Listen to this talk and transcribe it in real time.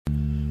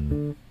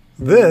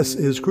This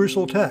is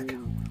Crucial Tech,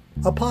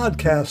 a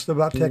podcast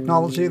about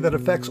technology that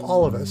affects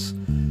all of us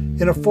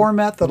in a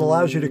format that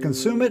allows you to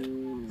consume it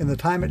in the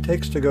time it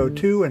takes to go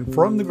to and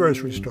from the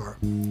grocery store.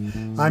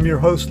 I'm your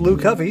host, Lou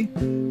Covey,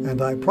 and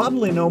I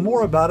probably know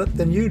more about it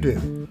than you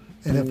do.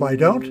 And if I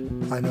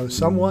don't, I know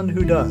someone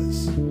who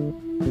does.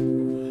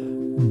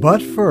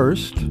 But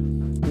first,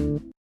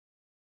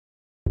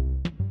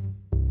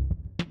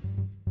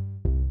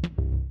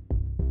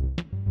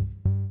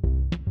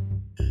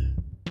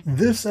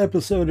 this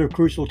episode of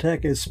Crucial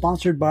Tech is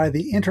sponsored by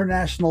the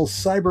International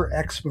Cyber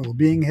Expo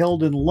being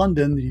held in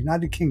London, the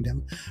United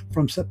Kingdom,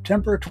 from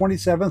September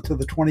 27th to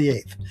the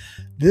 28th.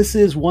 This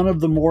is one of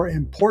the more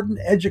important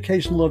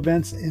educational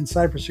events in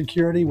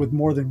cybersecurity with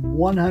more than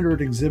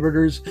 100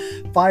 exhibitors,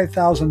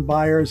 5,000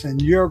 buyers,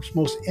 and Europe's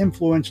most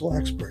influential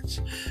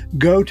experts.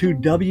 Go to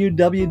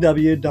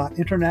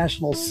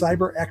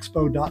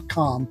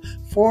www.internationalcyberexpo.com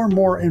for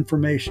more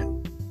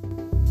information.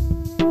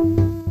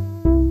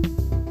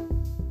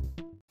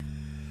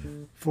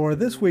 For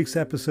this week's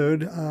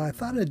episode, I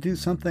thought I'd do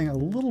something a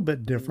little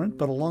bit different,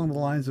 but along the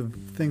lines of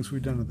things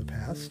we've done in the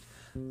past.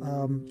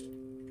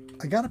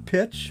 I got a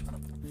pitch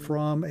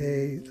from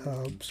a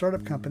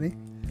startup company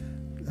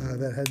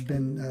that had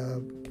been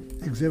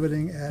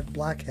exhibiting at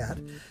Black Hat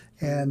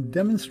and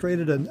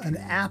demonstrated an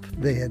app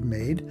they had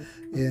made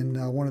in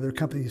one of their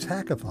company's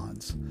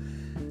hackathons.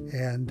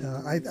 And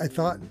I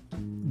thought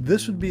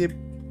this would be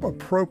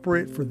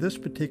appropriate for this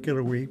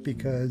particular week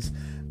because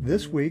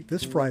this week,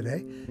 this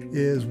Friday,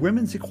 is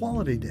Women's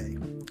Equality Day,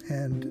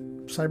 and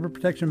Cyber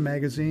Protection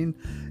Magazine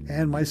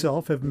and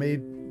myself haven't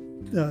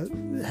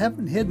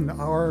hidden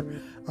our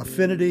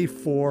affinity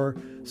for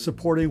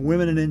supporting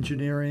women in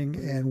engineering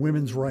and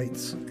women's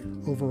rights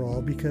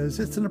overall because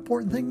it's an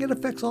important thing. It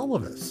affects all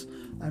of us.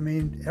 I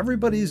mean,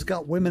 everybody's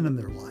got women in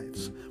their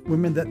lives,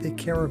 women that they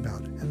care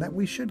about, and that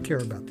we should care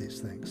about these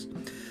things.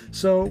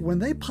 So when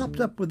they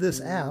popped up with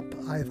this app,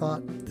 I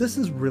thought, this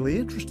is really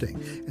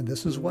interesting. And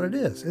this is what it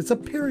is. It's a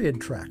period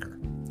tracker.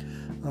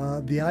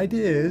 The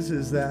idea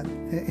is that,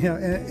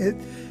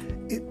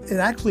 it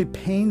actually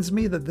pains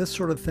me that this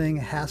sort of thing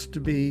has to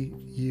be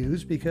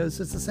used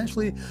because it's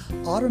essentially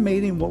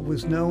automating what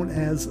was known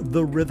as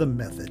the rhythm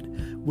method,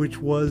 which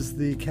was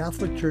the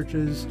Catholic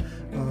Church's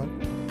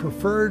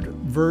preferred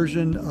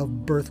version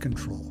of birth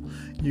control.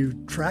 You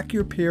track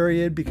your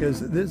period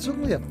because there's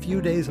only a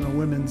few days in a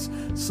woman's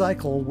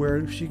cycle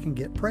where she can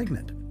get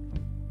pregnant.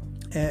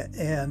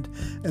 And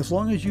as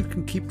long as you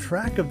can keep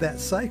track of that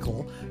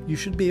cycle, you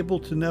should be able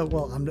to know,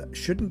 well, I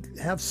shouldn't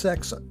have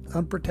sex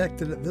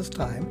unprotected at this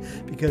time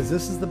because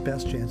this is the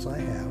best chance I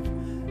have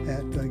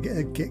at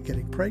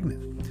getting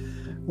pregnant.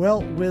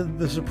 Well, with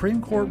the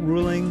Supreme Court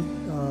ruling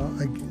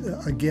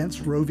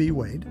against Roe v.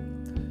 Wade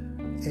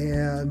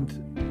and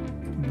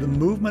the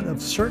movement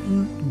of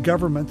certain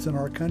governments in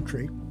our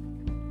country,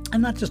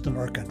 and not just in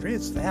our country,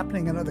 it's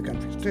happening in other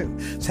countries too.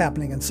 It's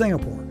happening in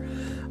Singapore.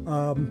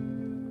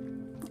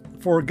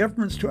 For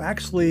governments to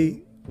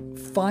actually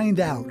find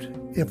out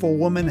if a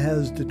woman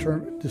has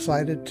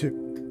decided to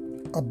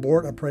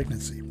abort a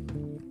pregnancy,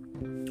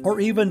 or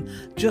even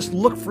just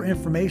look for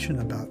information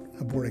about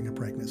aborting a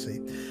pregnancy,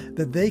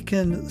 that they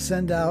can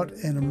send out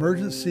an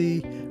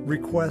emergency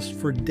request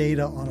for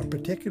data on a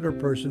particular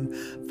person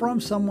from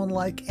someone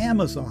like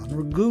Amazon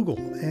or Google.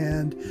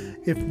 And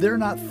if they're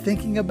not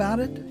thinking about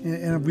it,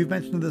 and we've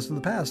mentioned this in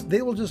the past,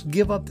 they will just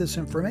give up this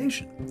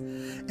information.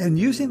 And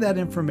using that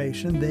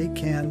information, they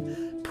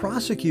can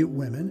prosecute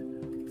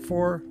women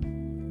for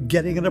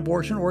getting an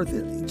abortion or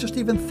just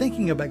even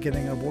thinking about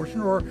getting an abortion,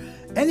 or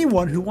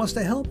anyone who wants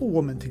to help a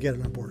woman to get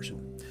an abortion.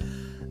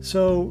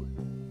 So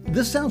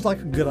this sounds like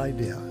a good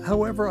idea.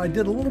 However, I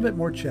did a little bit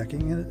more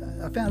checking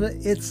and I found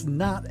that it's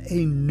not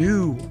a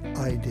new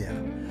idea.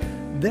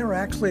 There are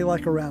actually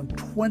like around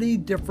 20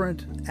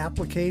 different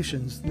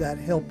applications that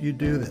help you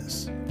do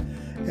this.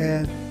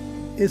 And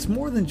it's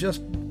more than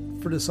just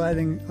for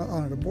deciding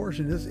on an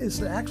abortion.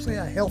 It's actually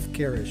a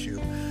healthcare issue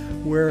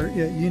where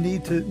you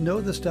need to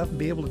know this stuff and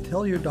be able to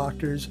tell your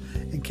doctors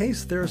in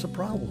case there's a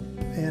problem.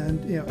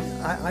 And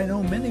I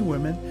know many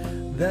women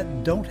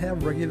that don't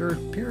have regular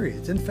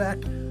periods. In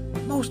fact,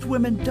 most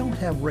women don't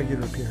have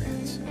regular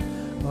periods.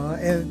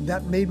 And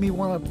that made me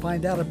want to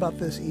find out about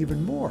this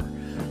even more.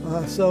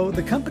 So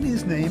the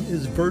company's name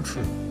is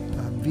Virtru,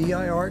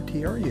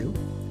 VIRTRU.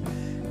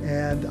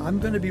 And I'm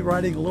going to be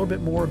writing a little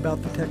bit more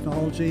about the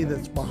technology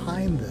that's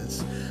behind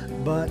this.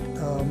 But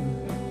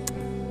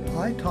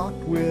I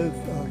talked with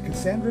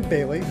Cassandra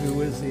Bailey,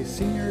 who is the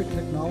Senior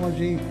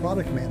Technology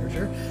Product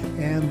Manager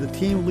and the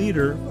team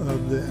leader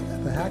of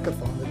the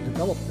hackathon that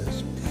developed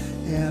this,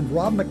 and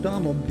Rob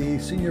McDonald, the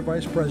Senior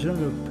Vice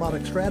President of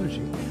Product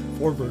Strategy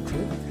for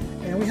Virtru.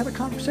 And we had a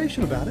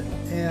conversation about it,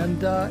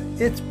 and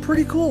it's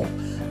pretty cool.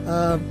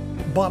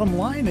 Bottom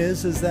line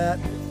is that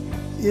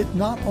it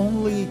not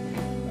only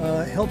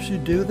helps you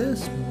do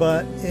this,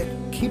 but it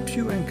keeps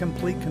you in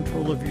complete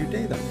control of your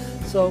data.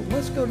 So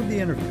let's go to the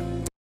interview.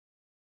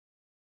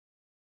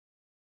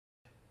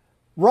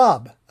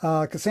 Rob,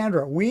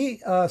 Cassandra,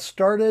 we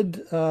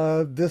started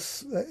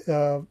this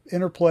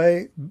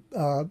interplay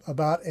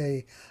about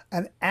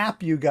an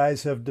app you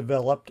guys have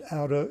developed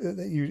out of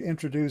that you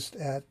introduced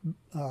at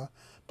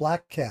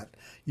Black Cat.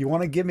 You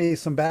want to give me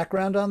some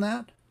background on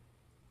that?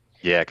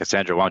 Yeah,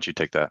 Cassandra, why don't you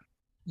take that?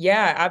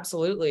 Yeah,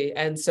 absolutely.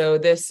 And so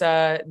this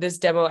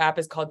demo app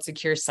is called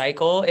Secure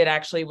Cycle. It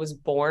actually was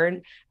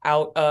born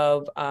out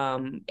of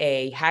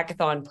a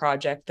hackathon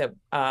project that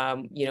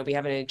we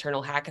have an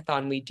internal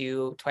hackathon we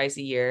do twice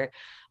a year.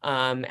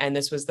 And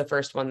this was the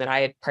first one that I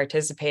had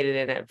participated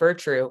in at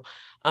Virtru.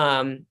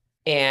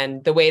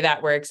 And the way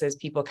that works is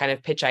people kind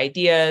of pitch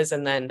ideas,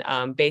 and then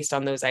based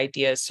on those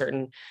ideas,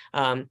 certain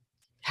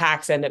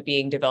hacks end up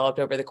being developed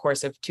over the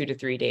course of 2 to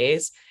 3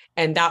 days.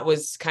 And that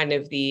was kind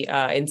of the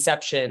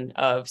inception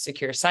of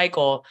Secure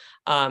Cycle.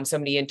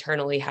 Somebody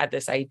internally had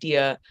this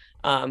idea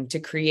to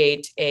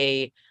create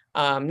a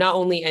not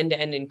only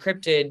end-to-end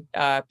encrypted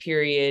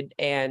period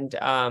and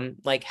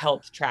like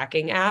health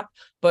tracking app,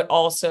 but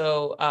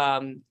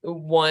also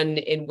one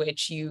in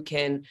which you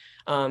can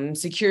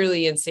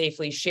securely and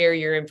safely share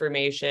your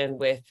information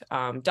with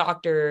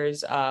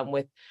doctors,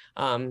 with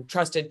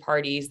trusted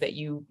parties that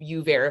you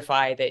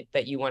verify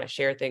that you want to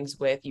share things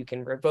with. You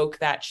can revoke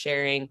that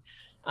sharing.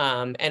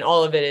 And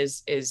all of it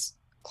is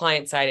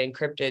client side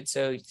encrypted,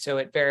 so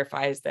it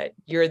verifies that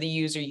you're the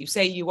user you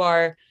say you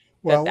are.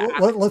 That Well, the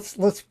app.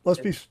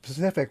 let's be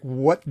specific.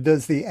 What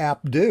does the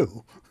app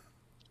do?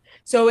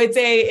 So it's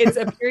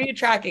a period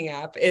tracking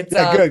app. It's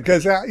Yeah, good,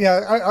 because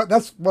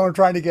that's what I'm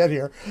trying to get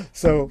here.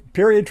 So,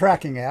 period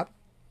tracking app.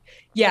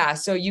 Yeah,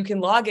 so you can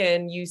log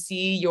in, you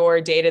see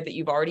your data that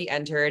you've already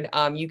entered.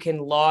 You can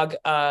log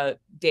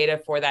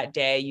data for that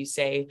day. You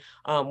say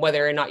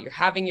whether or not you're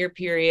having your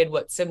period,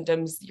 what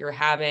symptoms you're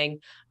having,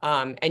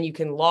 and you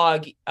can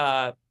log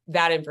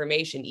that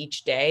information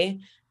each day,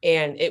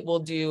 and it will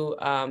do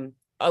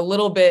a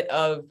little bit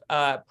of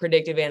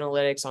predictive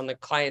analytics on the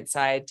client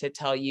side to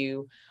tell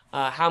you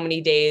how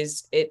many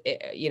days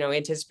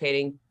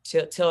anticipating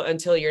till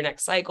until your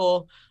next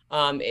cycle.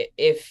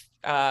 If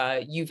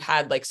you've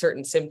had like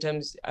certain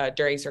symptoms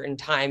during certain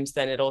times,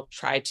 then it'll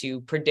try to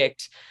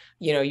predict,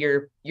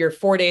 you're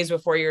 4 days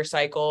before your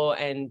cycle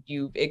and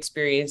you've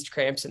experienced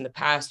cramps in the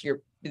past,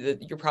 you're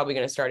probably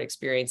going to start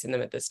experiencing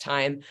them at this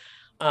time.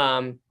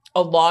 A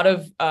lot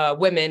of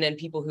women and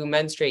people who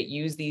menstruate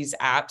use these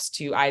apps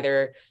to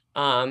either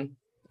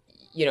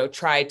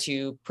try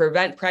to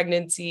prevent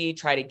pregnancy,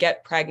 try to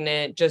get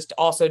pregnant, just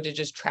also to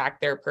just track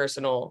their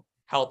personal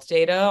health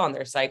data on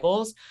their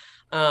cycles.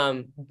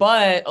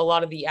 But a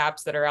lot of the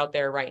apps that are out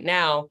there right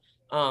now,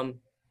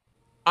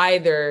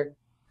 either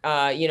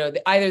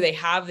they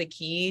have the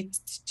key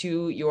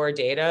to your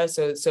data.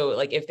 So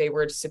like if they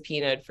were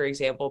subpoenaed, for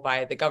example,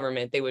 by the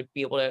government, they would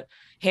be able to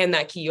hand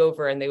that key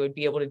over and they would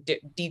be able to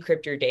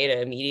decrypt your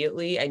data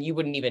immediately, and you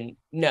wouldn't even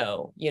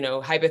know.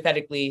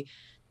 Hypothetically,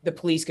 the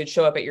police could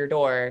show up at your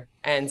door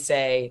and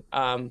say,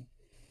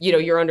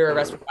 you're under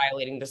arrest for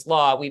violating this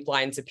law. We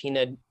blind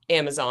subpoenaed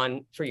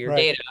Amazon for your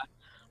Right.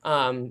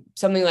 data.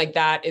 Something like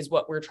that is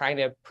what we're trying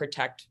to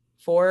protect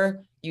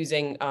for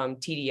using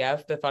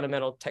TDF, the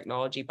fundamental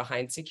technology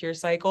behind Secure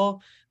Cycle,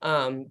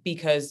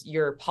 because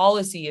your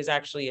policy is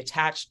actually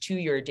attached to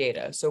your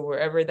data. So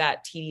wherever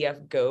that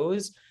TDF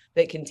goes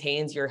that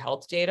contains your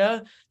health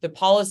data, the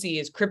policy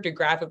is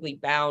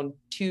cryptographically bound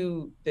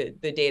to the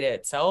data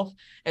itself.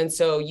 And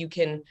so you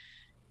can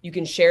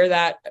share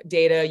that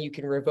data, you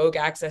can revoke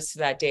access to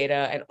that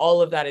data, and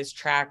all of that is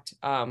tracked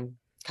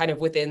kind of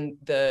within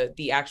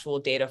the actual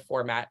data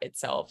format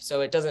itself.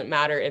 So it doesn't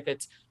matter if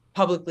it's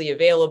publicly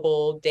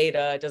available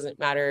data. It doesn't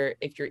matter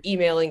if you're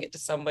emailing it to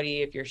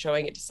somebody, if you're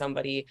showing it to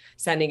somebody,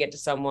 sending it to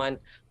someone.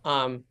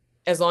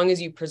 As long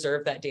as you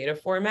preserve that data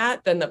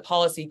format, then the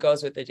policy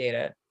goes with the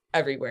data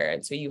everywhere.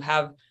 And so you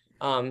have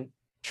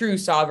true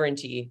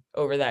sovereignty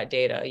over that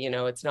data.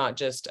 It's not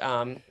just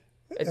a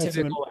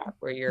typical app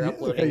where you're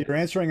uploading. Okay, you're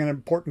answering an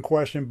important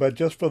question, but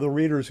just for the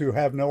readers who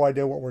have no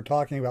idea what we're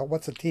talking about,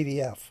 what's a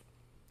TDF?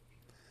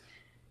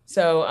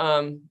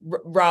 So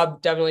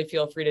Rob, definitely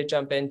feel free to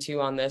jump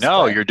into on this.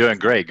 No, you're doing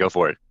great. Go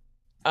for it.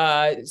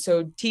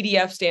 So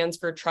TDF stands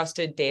for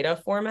Trusted Data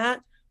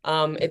Format.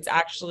 It's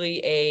actually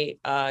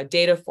a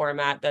data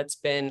format that's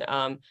been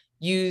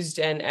used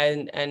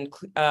and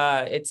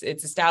it's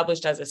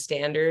established as a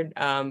standard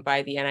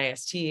by the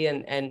NIST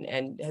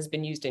and has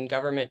been used in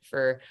government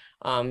for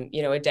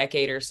a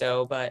decade or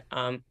so. But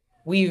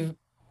we've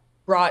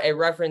brought a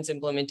reference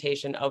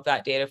implementation of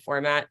that data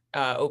format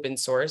open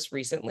source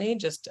recently,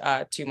 just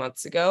 2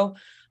 months ago.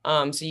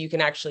 So you can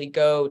actually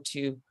go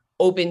to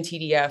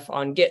OpenTDF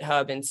on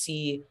GitHub and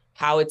see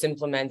how it's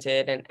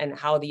implemented and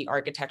how the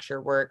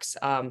architecture works.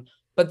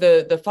 But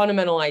the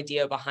fundamental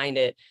idea behind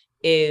it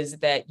is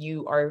that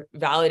you are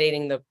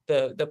validating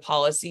the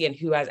policy and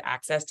who has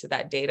access to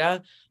that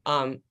data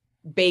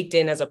baked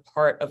in as a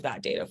part of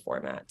that data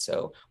format.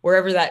 So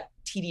wherever that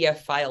TDF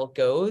file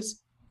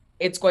goes,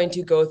 it's going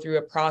to go through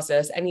a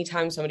process.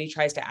 Anytime somebody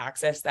tries to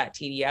access that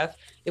TDF,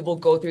 it will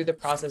go through the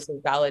process of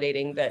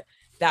validating that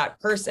that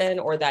person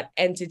or that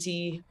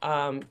entity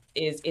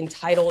is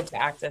entitled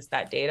to access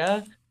that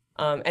data.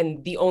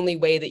 And the only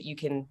way that you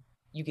can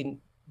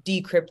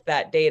decrypt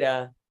that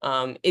data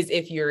is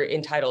if you're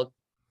entitled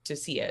to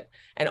see it.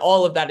 And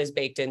all of that is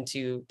baked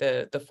into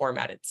the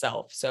format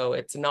itself. So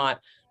it's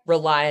not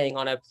relying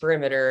on a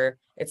perimeter.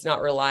 It's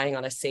not relying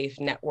on a safe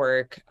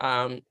network.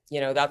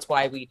 That's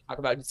why we talk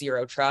about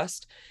zero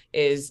trust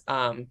is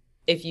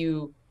if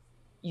you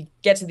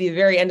get to the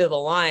very end of the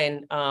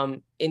line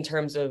in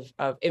terms of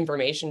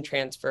information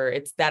transfer,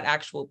 it's that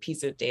actual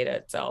piece of data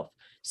itself.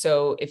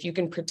 So if you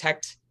can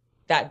protect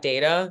that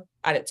data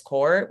at its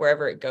core,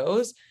 wherever it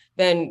goes,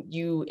 then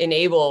you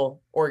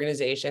enable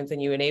organizations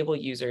and you enable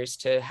users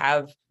to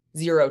have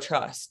zero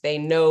trust. They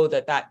know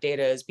that that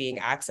data is being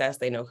accessed.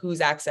 They know who's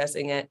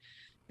accessing it.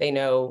 They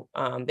know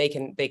they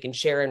can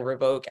share and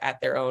revoke at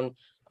their own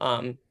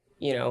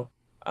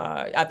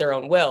at their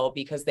own will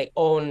because they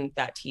own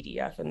that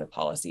TDF and the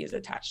policy is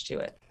attached to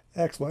it.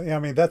 Excellent. Yeah, I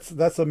mean, that's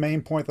the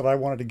main point that I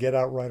wanted to get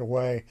out right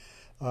away.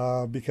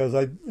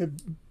 Because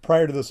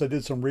prior to this, I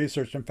did some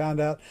research and found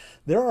out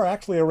there are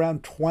actually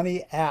around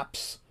 20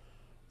 apps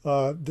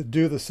that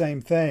do the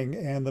same thing.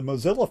 And the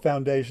Mozilla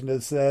Foundation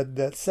has said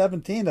that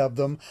 17 of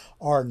them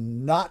are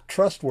not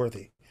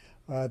trustworthy,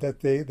 that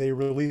they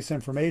release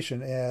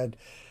information. And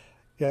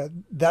yeah,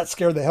 that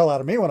scared the hell out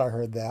of me when I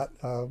heard that.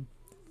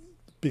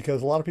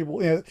 Because a lot of people,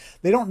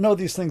 they don't know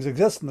these things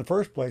exist in the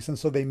first place, and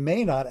so they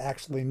may not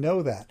actually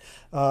know that.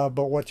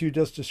 But what you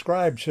just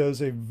described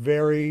shows a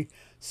very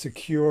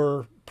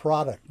secure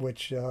product,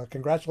 which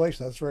congratulations,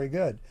 that's very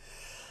good.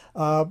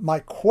 My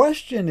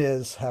question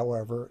is,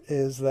 however,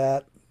 is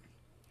that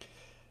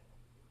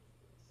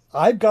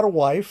I've got a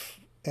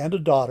wife and a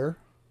daughter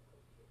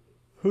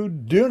who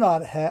do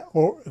not have,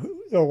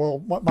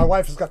 my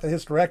wife has got the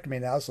hysterectomy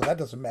now, so that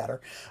doesn't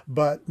matter.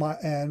 But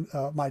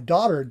my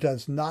daughter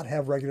does not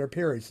have regular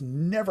periods,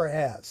 never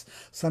has.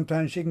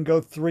 Sometimes she can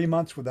go 3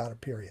 months without a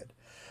period.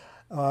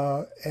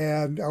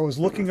 And I was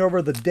looking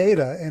over the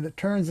data, and it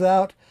turns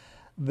out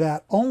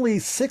that only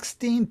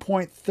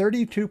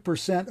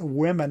 16.32% of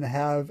women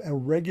have a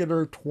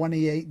regular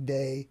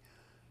 28-day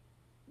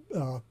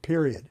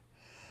period.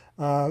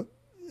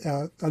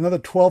 Another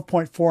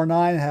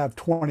 12.49 have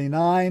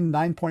 29,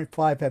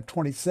 9.5 have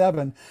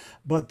 27,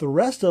 but the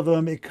rest of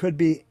them, it could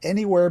be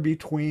anywhere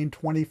between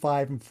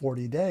 25 and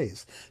 40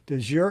 days.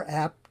 Does your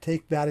app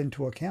take that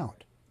into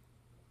account?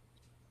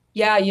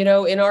 Yeah,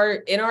 in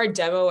our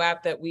demo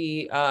app that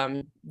we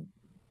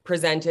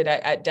presented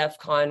at DEF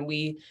CON,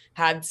 we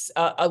had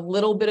a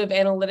little bit of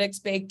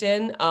analytics baked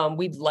in.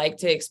 We'd like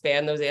to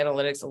expand those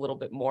analytics a little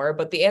bit more,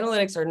 but the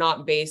analytics are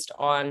not based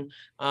on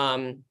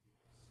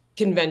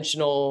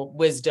conventional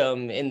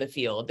wisdom in the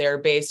field. They're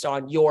based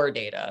on your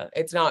data.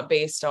 It's not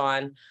based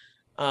on,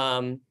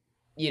 okay,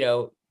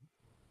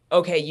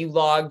 you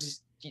logged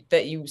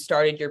that you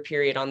started your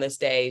period on this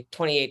day,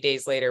 28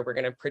 days later, we're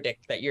going to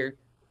predict that you're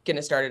going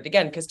to start it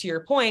again. Because to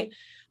your point,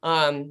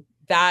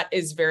 that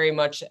is very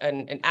much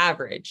an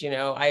average.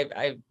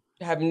 I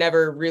have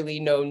never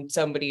really known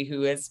somebody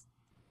who is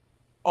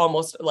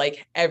almost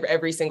like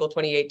every single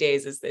 28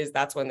 days is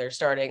that's when they're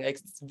starting. Like,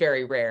 it's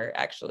very rare,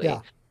 actually.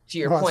 Yeah. To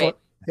your point.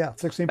 Yeah,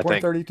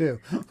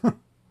 16.32.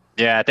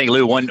 Yeah, I think,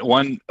 Lou,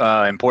 one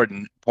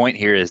important point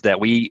here is that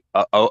we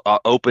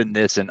opened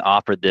this and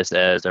offered this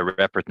as a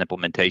reference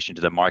implementation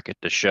to the market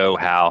to show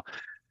how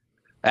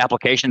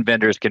application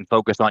vendors can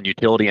focus on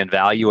utility and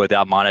value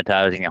without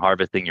monetizing and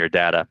harvesting your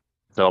data.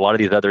 So a lot of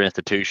these other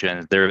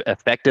institutions, they're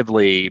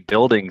effectively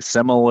building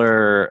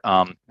similar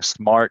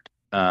smart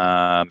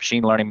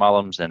machine learning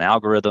models and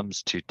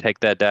algorithms to take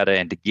that data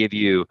and to give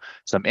you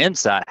some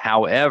insight.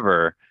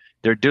 However,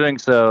 they're doing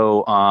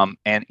so,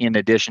 and in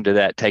addition to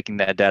that, taking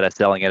that data,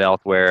 selling it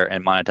elsewhere,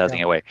 and monetizing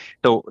it away.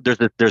 So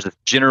there's a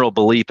general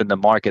belief in the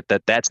market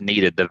that that's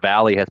needed. The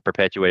Valley has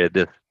perpetuated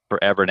this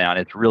forever now, and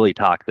it's really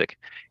toxic.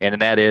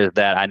 And that is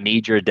that I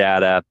need your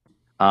data,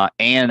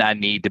 and I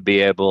need to be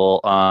able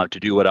to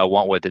do what I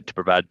want with it to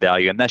provide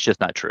value, and that's just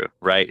not true,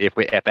 right? If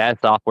as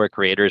software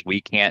creators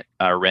we can't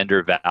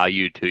render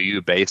value to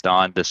you based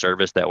on the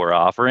service that we're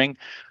offering,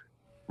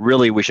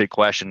 really we should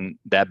question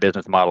that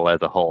business model as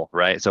a whole,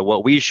 right? So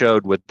what we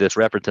showed with this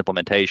reference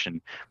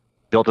implementation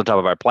built on top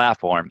of our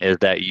platform is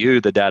that you,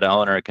 the data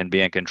owner, can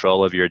be in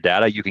control of your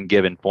data. You can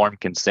give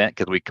informed consent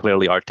because we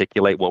clearly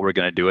articulate what we're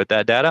going to do with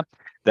that data.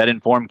 That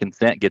informed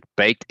consent gets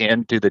baked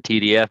into the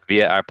TDF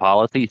via our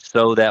policy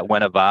so that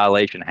when a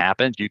violation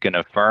happens, you can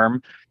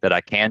affirm that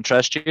I can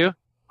trust you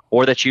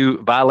or that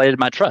you violated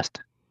my trust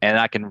and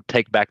I can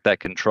take back that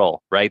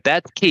control, right?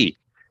 That's key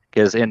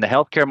because in the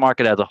healthcare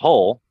market as a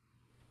whole,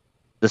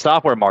 the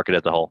software market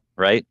as a whole,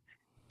 right?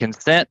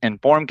 Consent,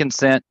 informed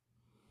consent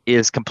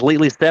is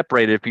completely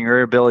separated from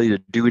your ability to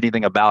do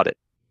anything about it.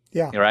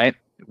 Yeah. Right?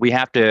 We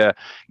have to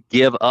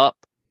give up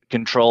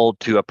control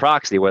to a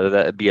proxy, whether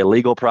that be a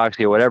legal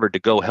proxy or whatever, to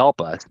go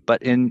help us.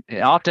 But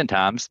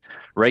oftentimes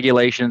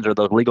regulations or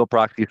those legal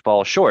proxies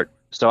fall short.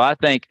 So I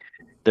think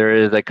there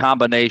is a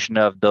combination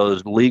of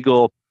those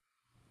legal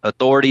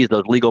authorities,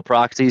 those legal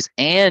proxies,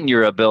 and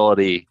your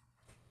ability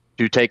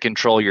to take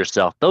control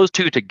yourself. Those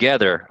two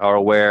together are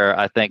where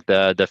I think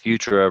the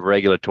future of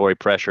regulatory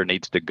pressure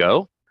needs to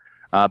go.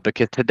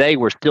 Because today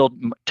we're still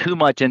too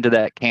much into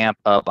that camp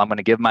of I'm going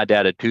to give my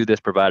data to this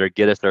provider,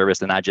 get a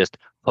service, and I just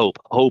hope.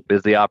 Hope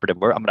is the operative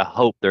word. I'm going to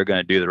hope they're going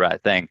to do the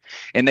right thing.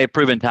 And they've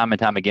proven time and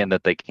time again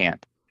that they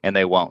can't and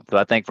they won't. So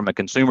I think from a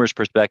consumer's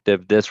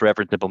perspective, this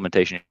reference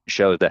implementation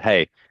shows that,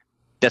 hey,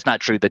 that's not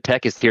true. The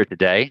tech is here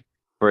today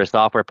for a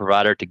software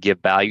provider to give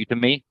value to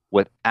me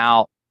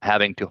without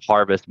having to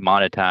harvest,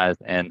 monetize,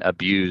 and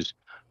abuse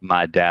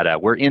my data.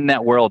 We're in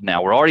that world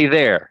now. We're already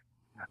there.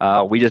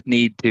 We just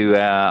need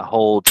to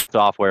hold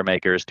software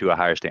makers to a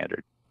higher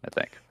standard, I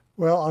think.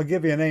 Well, I'll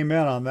give you an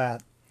amen on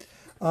that.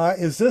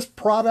 Is this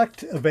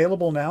product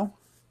available now?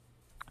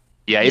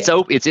 Yeah, it's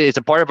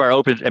a part of our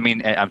open. I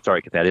mean, I'm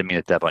sorry, Kathy, I didn't mean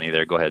to step on you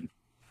there. Go ahead.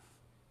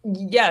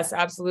 Yes,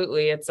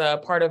 absolutely. It's a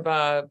part of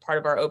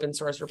our open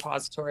source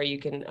repository. You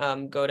can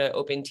go to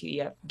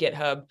OpenTDF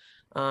GitHub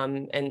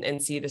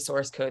and see the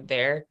source code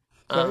there.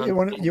 So you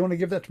want to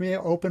give that to me?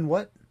 Open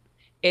what?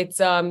 It's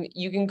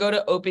you can go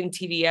to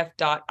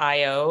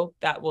opentdf.io.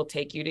 That will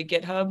take you to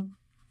GitHub.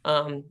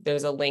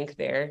 There's a link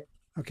there.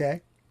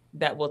 Okay.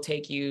 That will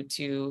take you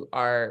to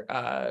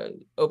our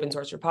open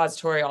source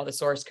repository. All the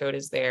source code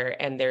is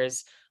there, and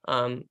there's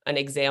an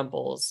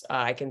examples.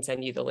 I can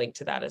send you the link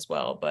to that as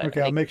well. But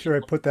okay, I'll make sure I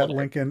put that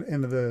link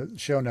into the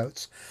show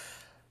notes.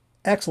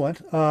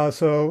 Excellent.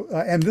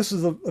 And this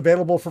is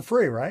available for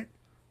free, right?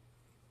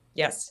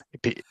 Yes.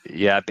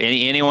 Yeah,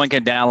 anyone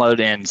can download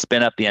and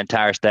spin up the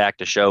entire stack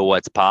to show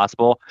what's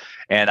possible.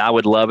 And I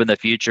would love in the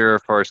future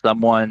for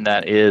someone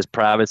that is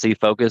privacy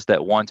focused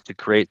that wants to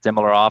create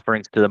similar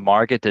offerings to the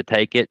market to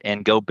take it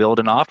and go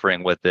build an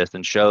offering with this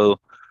and show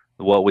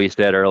what we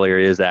said earlier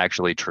is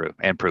actually true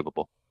and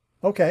provable.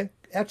 Okay,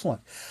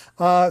 excellent.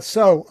 That's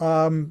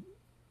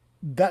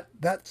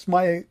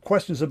my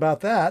questions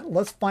about that.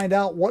 Let's find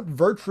out what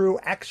Virtru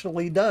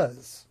actually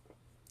does.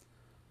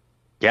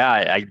 Yeah,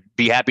 I'd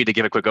be happy to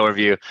give a quick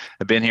overview.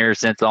 I've been here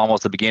since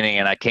almost the beginning,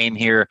 and I came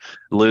here,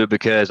 Lou,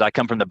 because I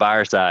come from the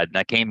buyer side, and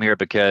I came here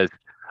because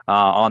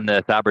on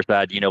the cyber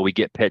side, we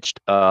get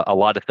pitched a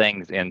lot of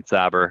things in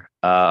cyber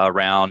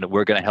around,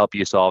 we're going to help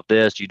you solve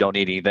this. You don't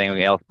need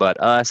anything else but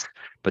us.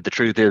 But the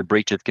truth is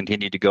breaches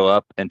continue to go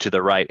up and to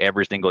the right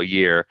every single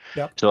year.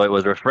 Yep. So it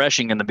was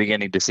refreshing in the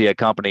beginning to see a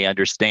company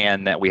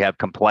understand that we have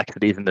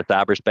complexities in the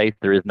cyberspace.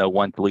 There is no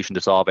one solution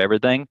to solve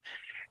everything.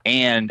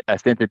 And a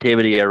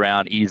sensitivity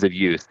around ease of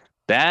use.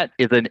 That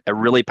is a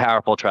really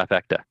powerful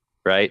trifecta,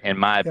 right? In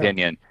my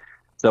opinion.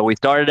 So we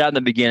started out in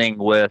the beginning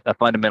with a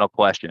fundamental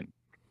question.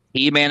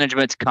 Key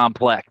management's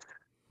complex.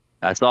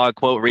 I saw a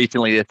quote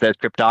recently that says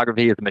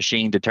cryptography is a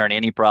machine to turn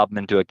any problem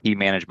into a key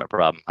management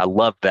problem. I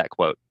love that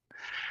quote.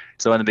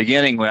 So in the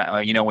beginning,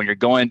 when you're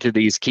going to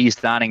these key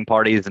signing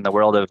parties in the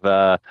world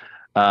of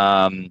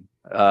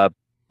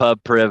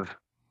pub priv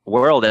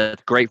world,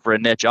 that's great for a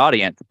niche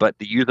audience, but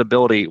the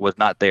usability was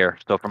not there.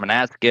 So from an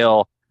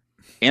at-scale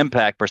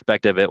impact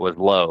perspective, it was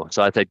low.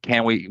 So I said,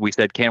 can we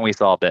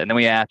solve that? And then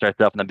we asked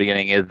ourselves in the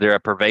beginning, is there a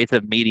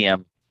pervasive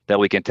medium that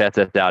we can test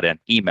this out in?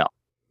 Email.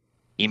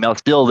 Email is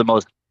still the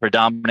most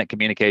predominant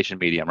communication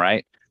medium,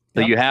 right? So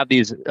you have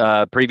these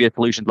previous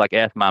solutions like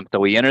SMIME. So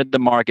we entered the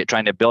market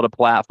trying to build a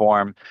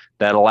platform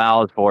that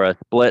allows for a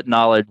split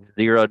knowledge,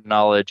 zero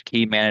knowledge,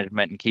 key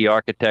management, and key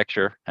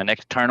architecture, an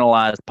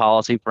externalized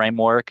policy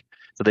framework,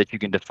 so that you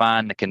can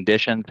define the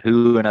conditions,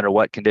 who and under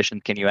what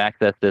conditions can you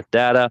access this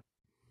data,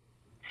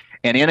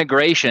 and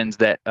integrations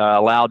that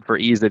allowed for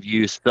ease of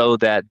use so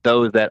that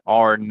those that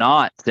are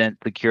not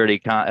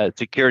security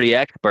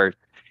experts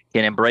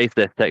can embrace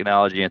this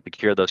technology and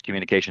secure those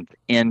communications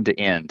end to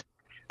end.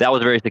 That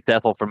was very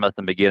successful from us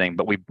in the beginning,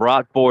 but we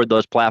brought forward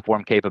those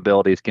platform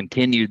capabilities,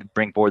 continued to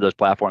bring forward those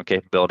platform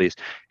capabilities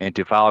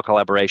into file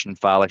collaboration,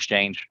 file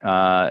exchange,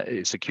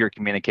 secure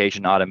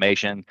communication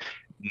automation,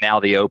 now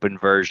the open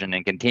version,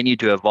 and continue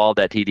to evolve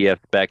that TDF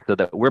spec so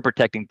that we're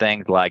protecting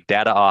things like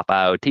data off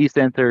IoT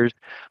sensors,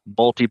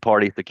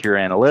 multi-party secure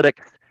analytics,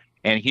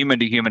 and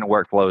human-to-human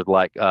workflows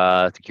like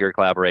secure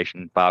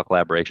collaboration, file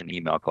collaboration,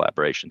 email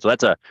collaboration. So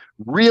that's a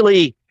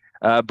really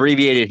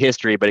abbreviated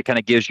history, but it kind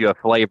of gives you a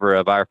flavor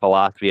of our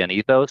philosophy and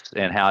ethos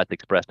and how it's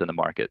expressed in the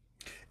market.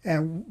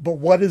 But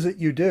what is it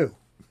you do?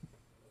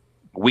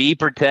 We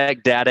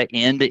protect data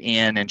end to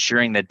end,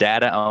 ensuring the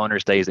data owner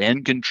stays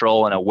in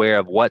control and aware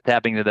of what's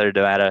happening to their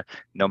data,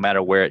 no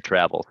matter where it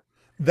travels.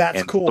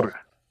 That's cool.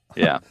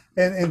 Yeah.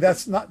 and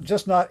that's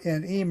not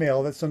in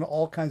email. That's in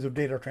all kinds of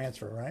data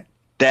transfer, right?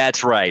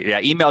 That's right. Yeah.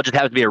 Email just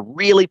happens to be a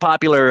really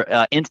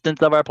popular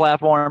instance of our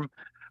platform.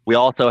 We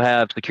also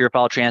have secure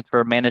file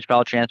transfer, managed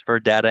file transfer,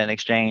 data and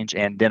exchange,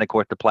 and then, of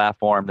course, the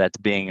platform that's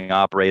being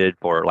operated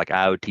for like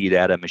IoT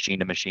data, machine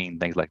to machine,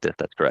 things like this.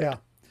 That's correct. Yeah.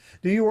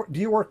 Do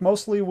you work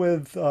mostly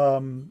with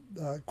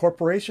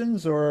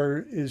corporations,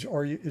 or is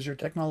your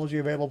technology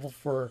available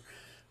for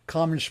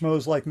common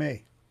schmoes like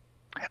me?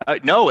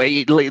 No,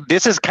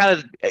 this is kind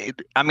of,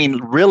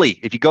 really,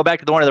 if you go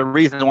back to one of the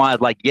reasons why I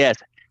was like, yes,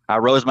 I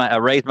raised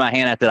my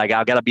hand. I said, I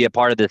got to be a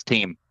part of this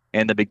team.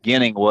 In the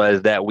beginning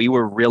was that we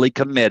were really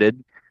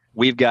committed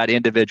We've got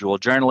individual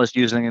journalists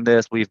using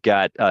this. We've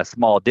got a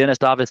small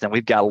dentist office, and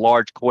we've got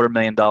large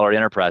 $250,000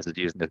 enterprises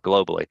using this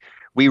globally.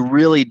 We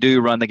really do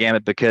run the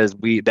gamut because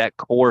that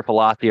core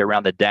philosophy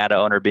around the data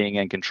owner being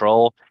in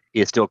control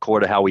is still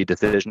core to how we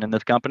decision in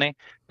this company.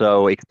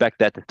 So expect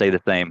that to stay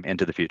the same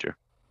into the future.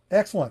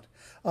 Excellent.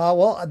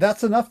 Well,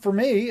 that's enough for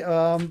me.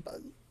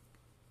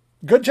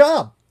 Good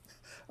job.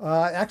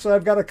 Actually,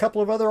 I've got a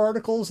couple of other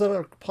articles that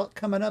are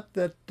coming up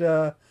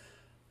that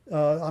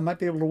I might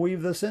be able to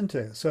weave this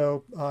into.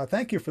 So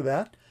thank you for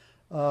that.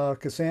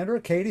 Cassandra,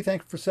 Katie,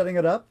 thank you for setting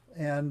it up.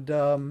 And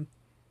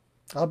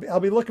I'll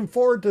be looking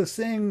forward to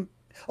seeing.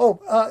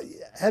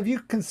 Have you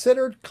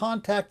considered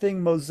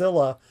contacting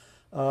Mozilla,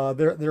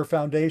 their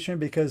foundation,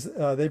 because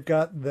they've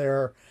got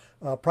their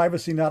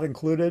Privacy Not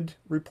Included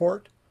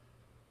report,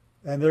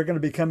 and they're going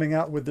to be coming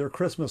out with their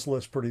Christmas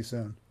list pretty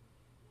soon.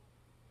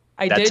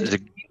 That's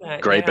a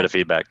great bit of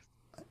feedback.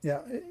 Yeah.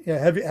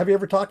 Have you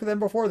ever talked to them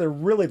before? They're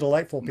really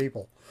delightful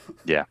people.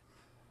 Yeah.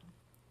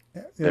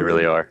 They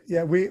really are.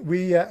 Yeah,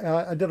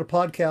 I did a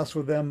podcast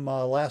with them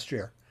last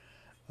year,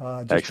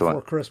 just Excellent.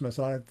 before Christmas,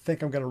 and I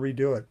think I'm going to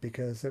redo it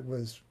because it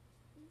was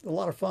a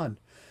lot of fun.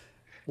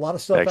 A lot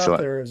of stuff Excellent.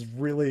 out there is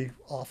really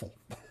awful.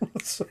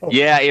 So,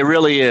 Yeah, it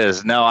really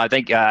is. No, I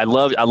think I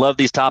love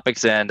these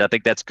topics, and I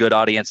think that's good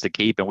audience to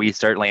keep. And we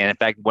certainly, and in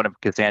fact, one of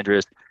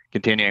Cassandra's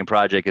continuing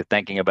project is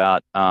thinking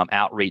about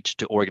outreach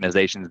to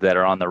organizations that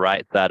are on the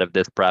right side of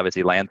this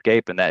privacy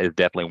landscape, and that is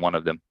definitely one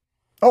of them.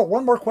 Oh,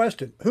 one more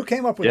question. Who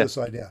came up with Yeah. this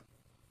idea?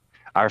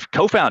 Our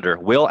co-founder,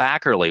 Will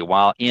Ackerley,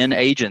 while in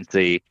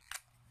agency,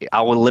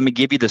 let me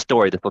give you the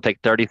story. This will take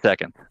 30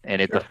 seconds.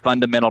 And it's a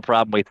fundamental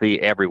problem we see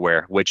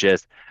everywhere, which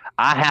is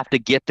I have to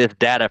get this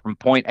data from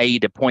point A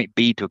to point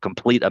B to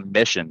complete a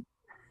mission.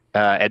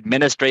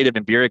 Administrative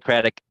and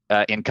bureaucratic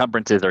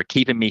encumbrances are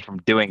keeping me from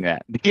doing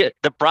that.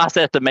 The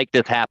process to make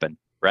this happen,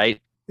 right?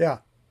 Yeah.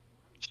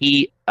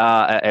 He,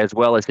 as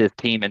well as his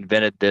team,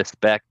 invented this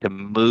spec to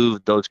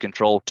move those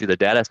controls to the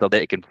data so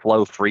that it can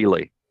flow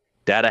freely.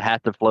 Data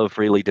has to flow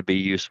freely to be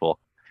useful.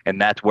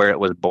 And that's where it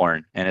was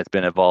born. And it's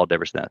been evolved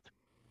ever since.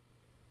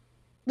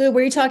 Lou,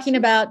 were you talking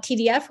about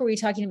TDF or were you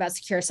talking about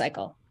Secure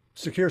Cycle?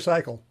 Secure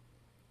Cycle.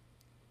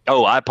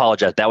 Oh, I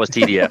apologize. That was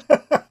TDF.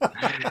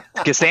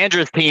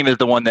 Cassandra's team is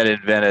the one that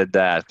invented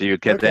that. So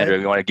Cassandra,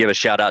 you want to give a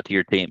shout out to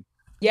your team.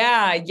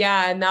 Yeah.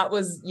 And that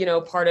was,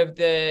 part of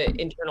the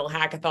internal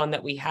hackathon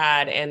that we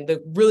had. And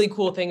the really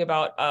cool thing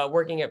about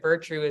working at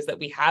Virtru is that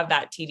we have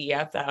that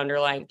TDF, that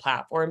underlying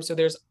platform. So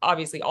there's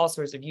obviously all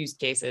sorts of use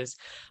cases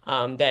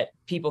that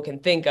people can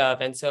think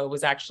of. And so it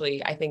was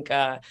actually, I think,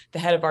 the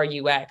head of our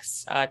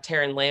UX,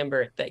 Taryn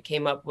Lambert, that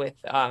came up with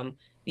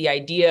the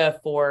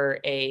idea for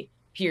a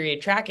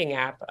period tracking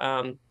app,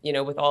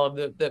 with all of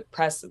the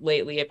press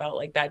lately about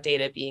like that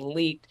data being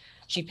leaked.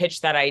 She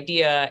pitched that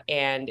idea,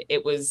 and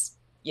it was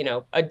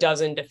a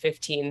dozen to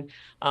 15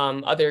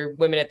 other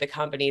women at the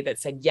company that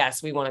said,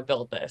 yes, we want to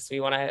build this. We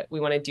want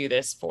to do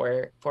this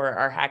for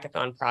our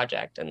hackathon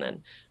project. And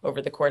then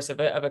over the course of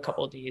a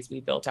couple of days, we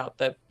built out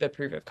the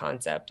proof of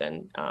concept.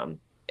 And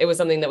it was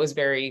something that was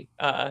very,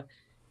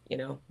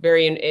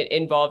 very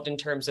involved in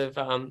terms of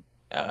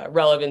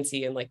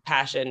relevancy and like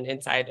passion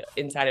inside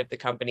of the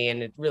company.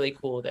 And it's really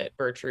cool that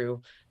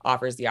Virtru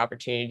offers the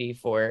opportunity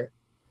for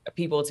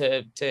people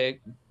to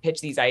pitch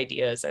these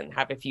ideas and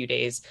have a few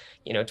days,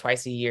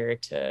 twice a year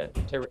to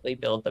really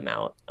build them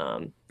out.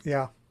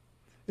 Yeah.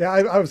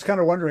 I was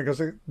kind of wondering,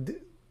 because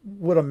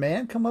would a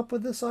man come up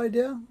with this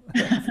idea?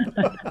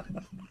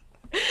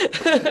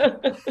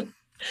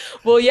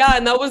 Well, yeah.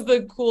 And that was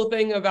the cool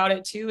thing about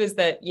it too, is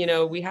that,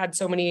 we had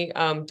so many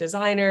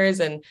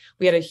designers, and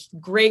we had a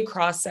great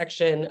cross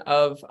section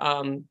of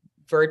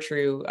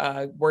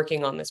Virtru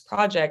working on this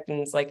project. And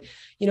it's like,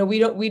 we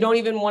don't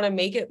even want to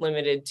make it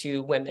limited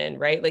to women,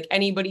 right? Like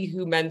anybody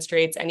who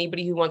menstruates,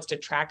 anybody who wants to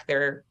track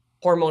their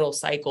hormonal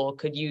cycle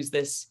could use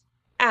this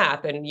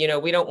app. And,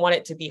 we don't want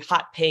it to be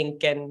hot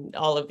pink and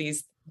all of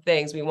these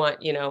things. We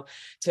want,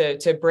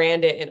 to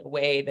brand it in a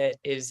way that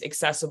is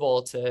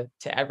accessible to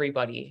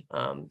everybody.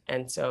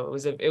 And so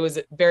it was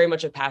very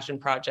much a passion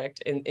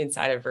project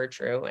inside of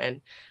Virtru.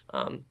 And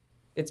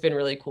it's been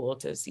really cool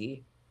to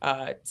see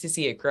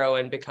it grow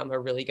and become a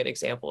really good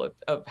example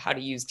of how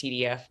to use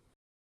TDF.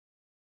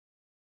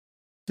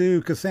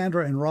 To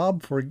Cassandra and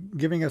Rob for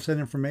giving us that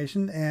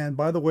information. And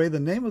by the way, the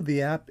name of the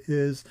app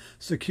is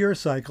Secure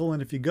Cycle.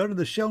 And if you go to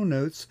the show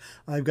notes,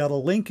 I've got a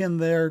link in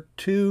there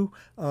to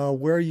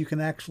where you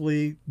can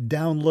actually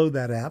download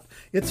that app.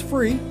 It's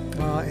free.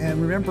 And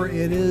remember,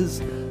 it is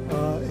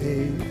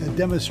a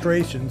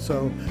demonstration.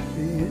 So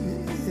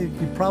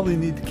you probably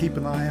need to keep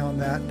an eye on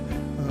that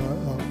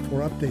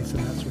for updates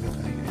and that sort of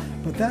thing.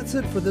 But that's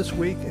it for this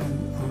week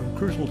on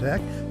Crucial Tech.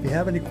 If you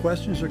have any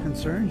questions or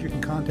concerns, you can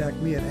contact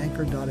me at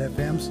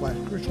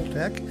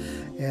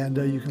anchor.fm/crucialtech, and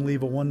you can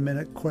leave a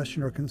 1-minute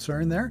question or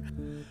concern there.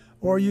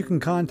 Or you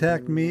can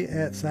contact me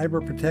at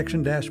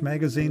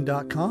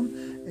cyberprotection-magazine.com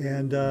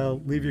and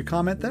leave your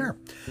comment there.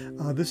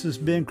 This has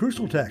been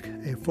Crucial Tech,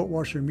 a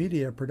Footwasher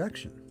Media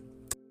production.